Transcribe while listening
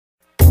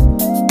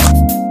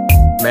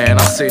Man,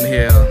 I'm sitting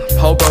here,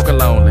 whole broken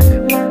lonely.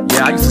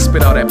 Yeah, I used to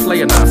spit all that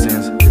player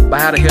nonsense,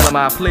 but how the hell am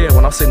I a player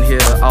when I'm sitting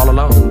here all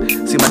alone?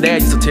 See, my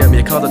dad used to tell me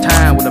it comes a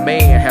time when a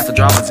man has to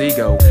drop his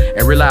ego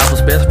and realize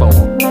what's best for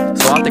him.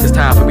 So I think it's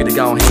time for me to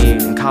go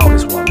ahead and call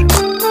this woman.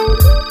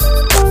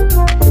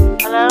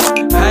 Hello?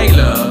 Hey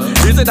love,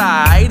 is it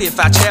alright if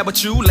I chat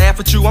with you, laugh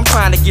with you? I'm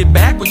trying to get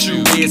back with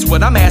you, is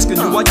what I'm asking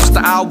you. I used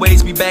to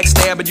always be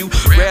backstabbing you,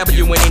 grabbing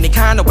you in any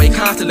kind of way,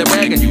 constantly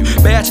ragging you,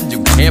 bashing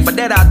you, and for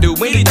that I do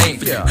anything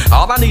for you.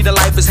 All I need in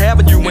life is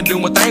having you and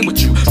doing things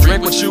with you.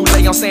 Drink with you,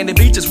 lay on sandy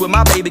beaches with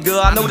my baby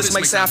girl. I know this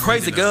may sound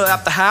crazy, girl,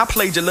 after how I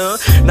played your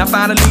love. Now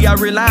finally I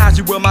realized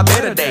you were my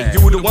better day.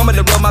 You were the woman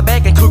that rubbed my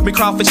back and cooked me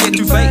crawfish at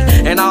too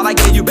fake. And all I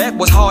gave you back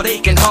was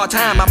heartache and hard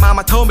time. My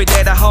mama told me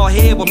that a hard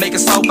head would make it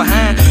soft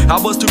behind. I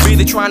was too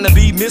busy trying to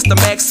be Mr.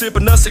 Max,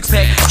 sipping a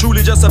six-pack.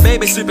 Truly just a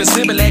baby sipping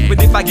Similac.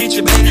 But if I get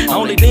you back,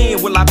 only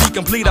then will I be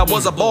complete. I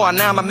was a boy,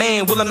 now I'm a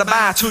man willing to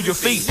bow to your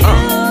feet. You'll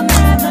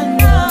never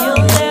know,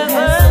 you'll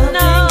never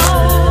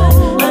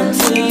know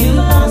until you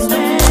lost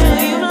it.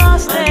 You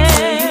lost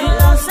it, you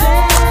lost it.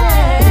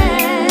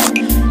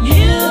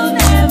 You'll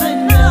never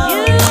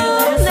know,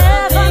 you'll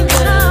never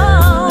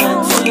know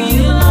until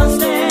you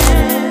lost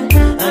it,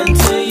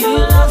 until you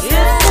lost it.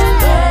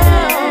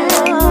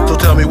 So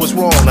tell me what's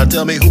wrong, now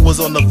tell me who was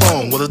on the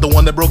phone. Was it the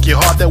one that broke your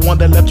heart, that one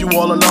that left you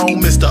all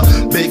alone? Mr.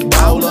 Big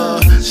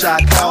Bowler,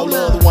 shot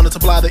caller, the one to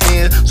supply the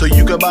end so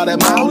you could buy that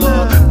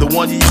mauler. The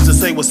one you used to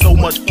say was so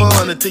much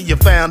fun until you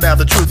found out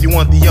the truth, you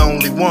weren't the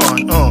only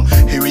one.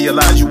 He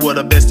realized you were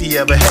the best he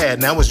ever had,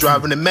 now it's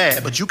driving him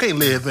mad, but you can't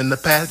live in the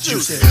past.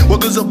 Juicy.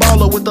 What good's a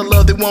baller with the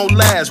love that won't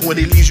last? When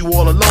he leaves you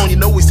all alone, you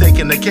know he's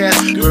taking the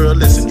cash. Girl,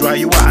 listen, dry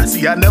your eyes.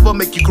 See, I never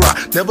make you cry,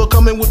 never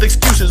come in with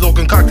excuses or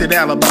concocted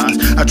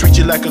alibis. I treat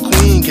you like a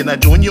queen, can I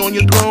join you on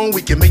your throne?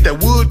 We can make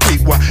that wood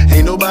creep. Why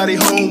ain't nobody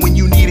home when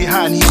you need it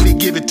hot and heated?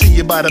 Give it to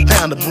you by the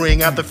pound to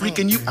bring out the freak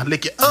in you. I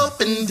lick you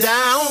up and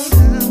down.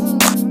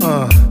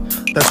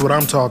 That's what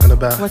I'm talking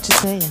about. What you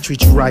saying?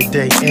 Treat you right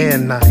day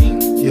and night.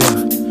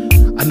 Yeah.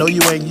 I know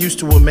you ain't used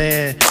to a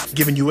man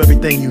giving you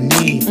everything you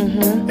need,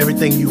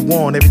 everything you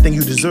want, everything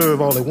you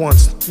deserve all at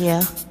once.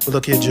 Yeah. But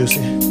look here, Juicy,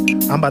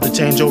 I'm about to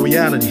change your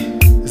reality.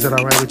 Is that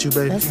alright with you,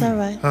 baby? That's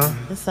alright. Huh?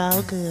 It's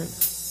all good.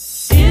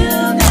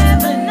 You'll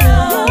never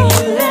know.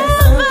 You'll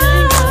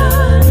never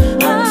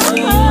know until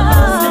you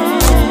lost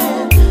it.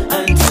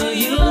 Until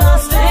you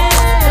lost it.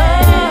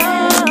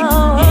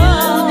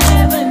 You'll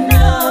never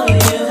know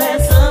you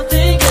had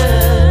something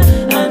good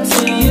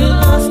until you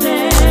lost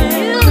it.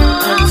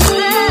 Until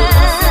you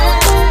lost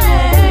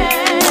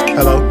it.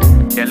 Hello?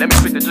 Yeah, let me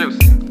speak to Juicy.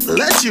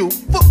 Let you?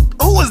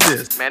 Who is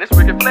this? Man, it's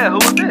Ricky Flair, who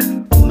is this?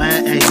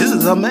 Man, hey, this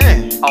is a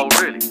man. Oh,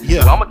 really?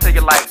 Yeah. Well, I'ma tell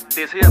you like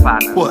this here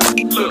partner. What?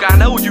 Look, I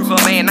know you her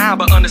man now,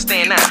 but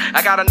understand now,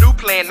 I got a new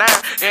plan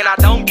now, and I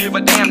don't give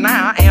a damn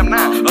now. I am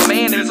now a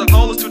man as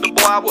opposed to the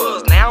boy I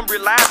was. Now I'm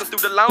realizing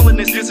through the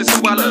loneliness, this is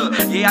who I love.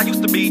 Yeah, I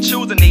used to be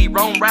choosing the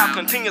wrong route,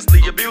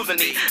 continuously abusing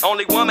the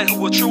only woman who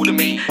was true to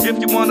me. If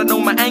you wanna know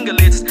my angle,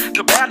 it's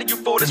to battle you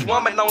for this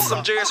woman on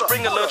some Jerry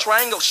Springer little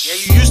triangle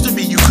shit. Yeah, you used to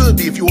be, you could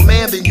be. If you a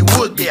man, then you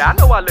would be. Yeah, I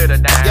know I let her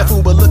down. Yeah,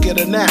 fool, but look at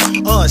her now.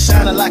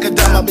 Shining like a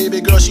dime, my baby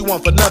girl, she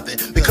want for nothing.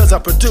 Because I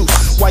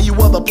produce, while you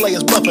other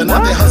players bluffing.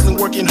 I've been hustling,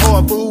 working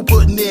hard, fool,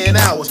 putting in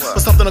hours for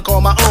something to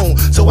call my own,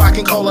 so I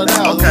can call it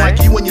out. Okay.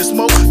 Like you when you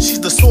smoke, she's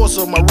the source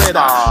of my red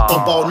eye.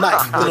 Up all night,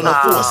 feeling no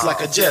force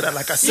like a Jedi,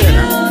 like I said.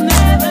 You'll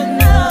never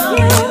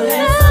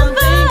know.